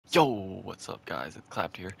Yo, what's up guys? It's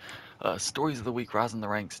Clapped here. Stories of the Week Rising the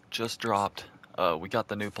Ranks just dropped. We got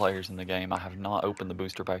the new players in the game. I have not opened the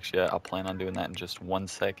booster packs yet. I plan on doing that in just 1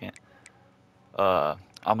 second. I'm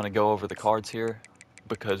going to go over the cards here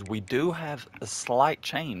because we do have a slight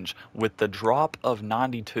change. With the drop of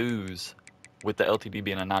 92s, with the LTD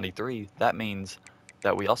being a 93, that means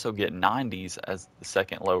that we also get 90s as the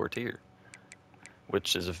second lower tier,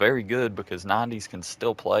 which is very good because 90s can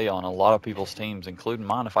still play on a lot of people's teams, including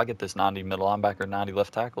mine. If I get this 90 middle linebacker, 90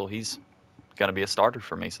 left tackle, he's going to be a starter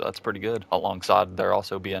for me, so that's pretty good. Alongside there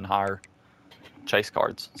also being higher chase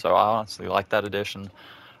cards, so I honestly like that addition.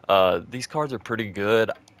 These cards are pretty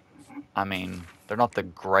good. I mean, they're not the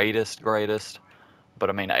greatest, but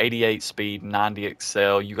I mean, 88 speed, 90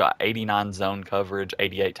 excel, you got 89 zone coverage,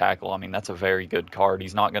 88 tackle. I mean, that's a very good card.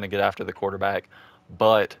 He's not going to get after the quarterback,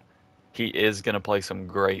 but he is going to play some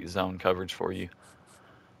great zone coverage for you.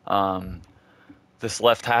 This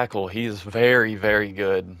left tackle, he is very, very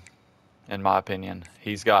good, in my opinion.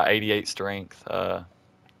 He's got 88 strength,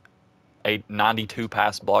 92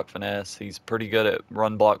 pass block finesse. He's pretty good at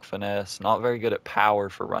run block finesse. Not very good at power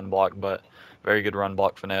for run block, but very good run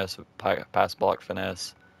block finesse, pass block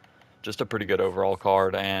finesse. Just a pretty good overall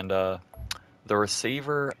card. And the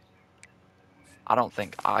receiver, I don't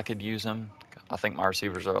think I could use him. I think my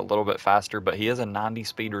receivers are a little bit faster, but he is a 90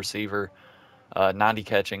 speed receiver, 90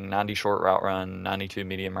 catching, 90 short route run, 92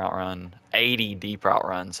 medium route run, 80 deep route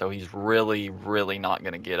run. So he's really, really not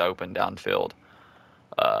going to get open downfield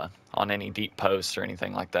on any deep posts or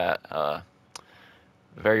anything like that.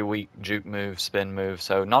 Very weak juke move, spin move.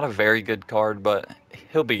 So not a very good card, but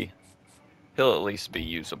he'll at least be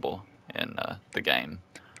usable in the game.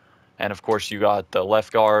 And of course, you got the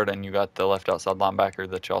left guard and you got the left outside linebacker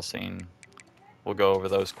that y'all seen. We'll go over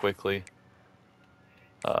those quickly.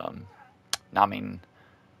 I mean,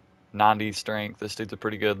 90 strength. This dude's a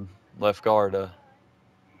pretty good left guard.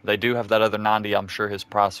 They do have that other 90. I'm sure his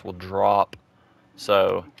price will drop.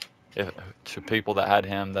 So, to people that had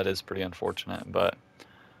him, that is pretty unfortunate.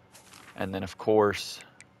 And then of course,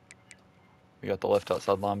 we got the left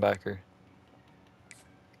outside linebacker.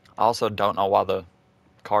 I also don't know why the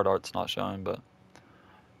card art's not showing, but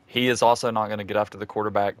he is also not going to get after the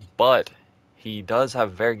quarterback, but he does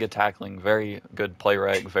have very good tackling, very good play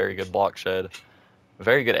rec, very good block shed,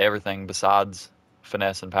 very good everything besides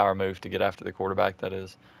finesse and power move to get after the quarterback, that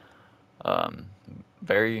is.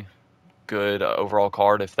 Very good overall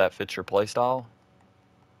card if that fits your playstyle.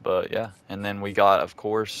 But yeah, and then we got, of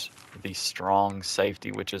course, the strong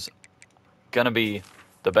safety, which is going to be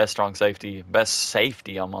the best strong safety, best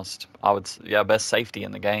safety almost, best safety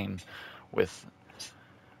in the game, with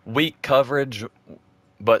weak coverage,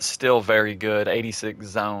 but still very good. 86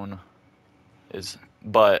 zone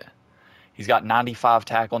but he's got 95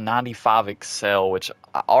 tackle, 95 excel, which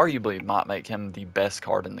arguably might make him the best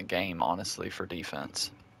card in the game, honestly, for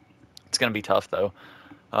defense. It's going to be tough, though.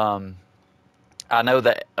 I know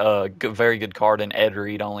that a very good card in Ed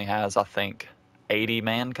Reed only has, I think, 80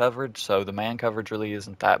 man coverage, so the man coverage really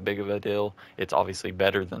isn't that big of a deal. It's obviously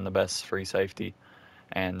better than the best free safety,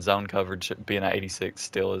 and zone coverage being at 86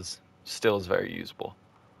 still is very usable.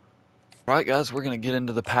 All right, guys, we're going to get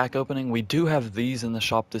into the pack opening. We do have these in the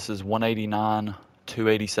shop. This is 189,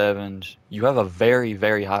 287. You have a very,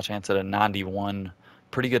 very high chance at a 91,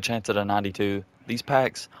 pretty good chance at a 92. These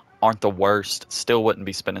packs aren't the worst. Still wouldn't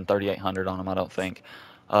be spending 3,800 on them, I don't think.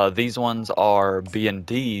 These ones are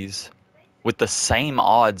B&Ds with the same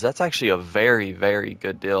odds. That's actually a very, very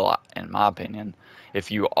good deal, in my opinion.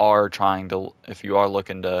 If you are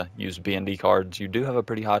looking to use B&D cards, you do have a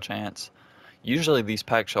pretty high chance. Usually these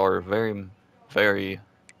packs are very, very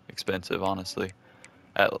expensive, honestly.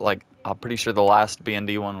 I'm pretty sure the last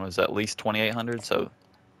B&D one was at least 2,800, so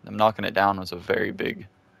them knocking it down was a very big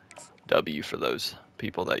W for those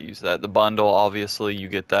people that use that. The bundle, obviously, you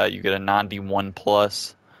get that. You get a 91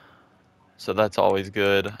 plus, so that's always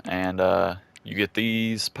good. And you get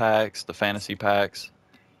these packs, the fantasy packs.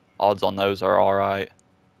 Odds on those are all right.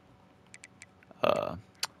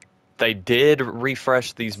 They did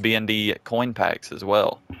refresh these B&D coin packs as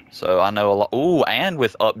well. So I know a lot. Ooh, and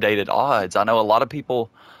with updated odds. I know a lot of people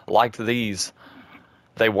liked these.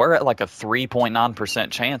 They were at like a 3.9%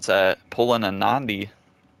 chance at pulling a 90.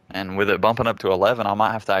 And with it bumping up to 11, I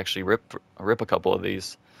might have to actually rip a couple of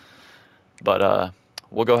these. But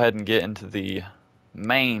we'll go ahead and get into the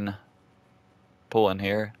main pull-in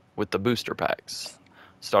here with the booster packs.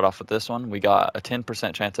 Start off with this one. We got a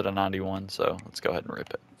 10% chance at a 91, so let's go ahead and rip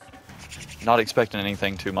it. Not expecting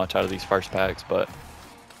anything too much out of these first packs, but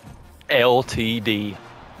LTD.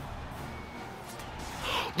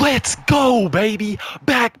 Let's go, baby!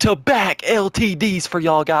 Back-to-back LTDs for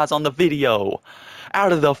y'all guys on the video.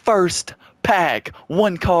 Out of the first pack,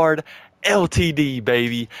 one card, LTD,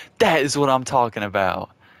 baby. That is what I'm talking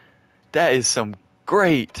about. That is some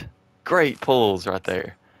great, great pulls right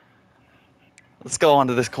there. Let's go on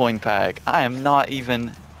to this coin pack. I do not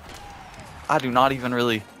even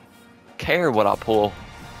really care what I pull.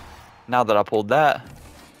 Now that I pulled that,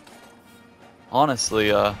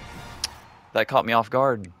 honestly, that caught me off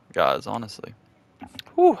guard, guys, honestly.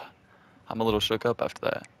 Whew. I'm a little shook up after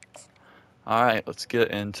that. Alright, let's get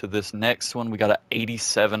into this next one. We got an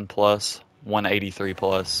 87 plus, 183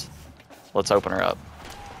 plus. Let's open her up.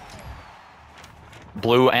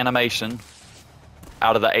 Blue animation.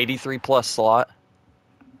 Out of the 83 plus slot.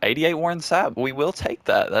 88 Warren Sapp. We will take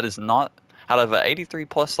that. That is not... Out of an 83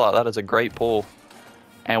 plus slot, that is a great pull.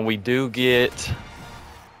 And we do get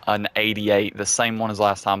an 88, the same one as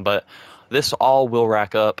last time, but this all will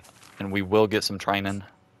rack up, and we will get some training.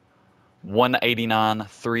 189,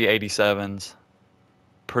 387s,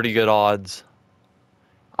 pretty good odds.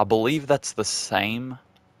 I believe that's the same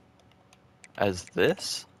as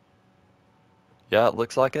this. Yeah, it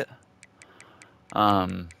looks like it.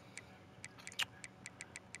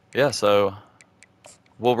 Yeah, so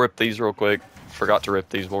we'll rip these real quick. Forgot to rip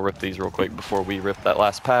these. We'll rip these real quick before we rip that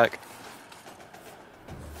last pack.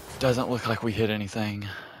 Doesn't look like we hit anything.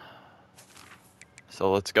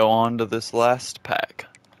 So let's go on to this last pack.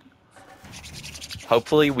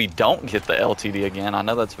 Hopefully we don't get the LTD again. I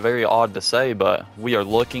know that's very odd to say, but we are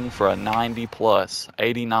looking for a 90 plus,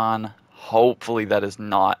 89. Hopefully that is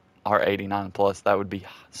not our 89 plus. That would be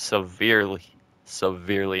severely,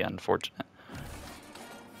 severely unfortunate.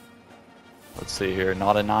 Let's see here.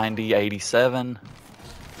 Not a 90, 87.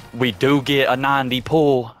 We do get a 90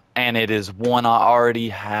 pull, and it is one I already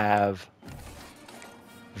have.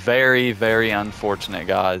 Very, very unfortunate,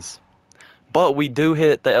 guys. But we do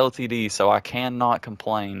hit the LTD, so I cannot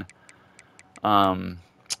complain. I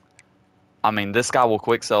mean, this guy will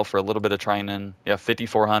quick sell for a little bit of training. Yeah,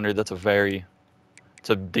 5,400. That's it's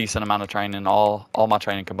a decent amount of training. All my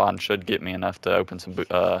training combined should get me enough to open some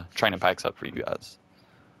training packs up for you guys.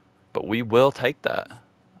 But we will take that.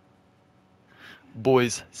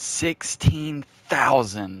 Boys,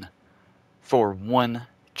 16,000 for one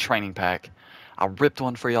training pack. I ripped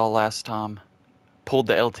one for y'all last time. Pulled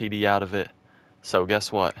the LTD out of it. So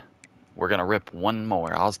guess what? We're going to rip one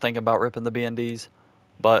more. I was thinking about ripping the BNDs,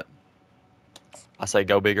 but I say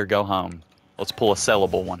go big or go home. Let's pull a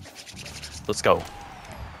sellable one. Let's go.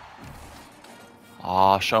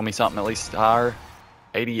 Aw, show me something at least higher.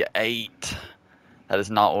 88. That is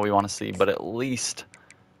not what we want to see, but at least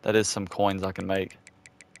that is some coins I can make.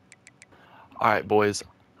 Alright, boys.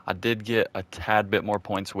 I did get a tad bit more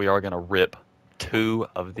points. We are going to rip 2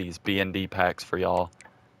 of these BND packs for y'all.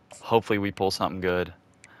 Hopefully we pull something good.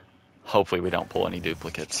 Hopefully we don't pull any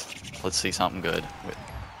duplicates. Let's see something good.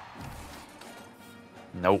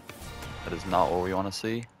 Nope. That is not what we want to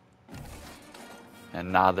see.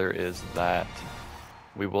 And neither is that.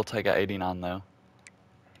 We will take a 89 though.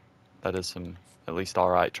 That is some at least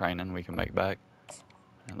alright training we can make back.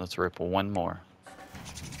 And let's rip one more.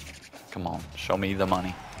 Come on, show me the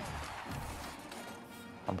money.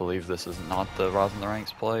 I believe this is not the Rising the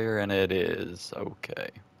Ranks player, and it is. Okay.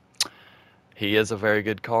 He is a very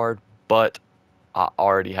good card, but I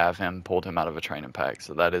already have him, pulled him out of a training pack,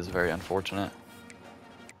 so that is very unfortunate.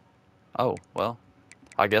 Oh, well,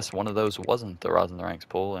 I guess one of those wasn't the Rising the Ranks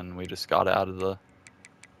pull, and we just got it out of the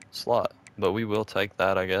slot. But we will take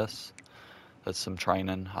that, I guess. That's some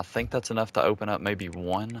training. I think that's enough to open up maybe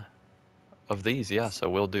one of these. Yeah, so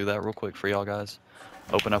we'll do that real quick for y'all guys.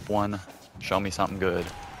 Open up one. Show me something good.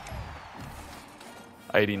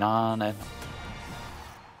 89 and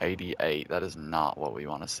 88. That is not what we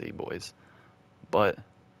want to see, boys. But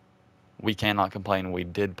we cannot complain. We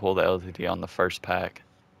did pull the LTD on the first pack,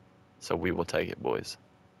 so we will take it, boys.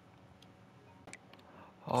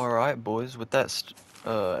 Alright, boys. With that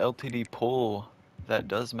LTD pull, that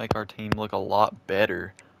does make our team look a lot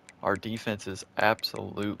better. Our defense is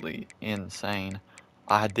absolutely insane.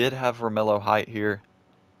 I did have Romello Height here,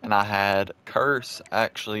 and I had Curse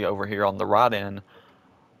actually over here on the right end.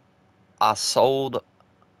 I sold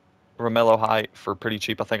Romello Height for pretty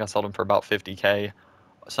cheap. I think I sold him for about 50K.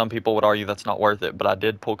 Some people would argue that's not worth it, but I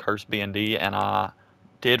did pull Curse BND, and I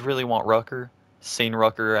did really want Rucker. Seen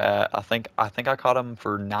Rucker at, I think I caught him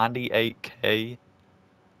for 98K.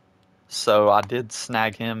 So I did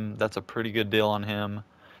snag him. That's a pretty good deal on him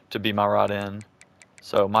to be my right end.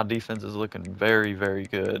 So my defense is looking very, very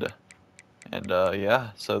good. And yeah,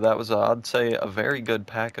 so that was, I'd say, a very good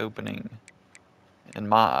pack opening. in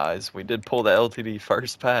my eyes. We did pull the LTD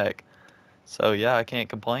first pack. So yeah, I can't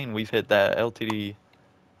complain. We've hit that LTD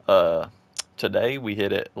uh today. We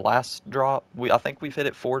hit it last drop. I think we've hit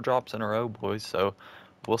it 4 drops in a row, boys. So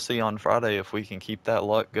we'll see on Friday if we can keep that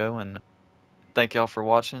luck going. Thank y'all for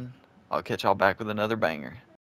watching. I'll catch y'all back with another banger.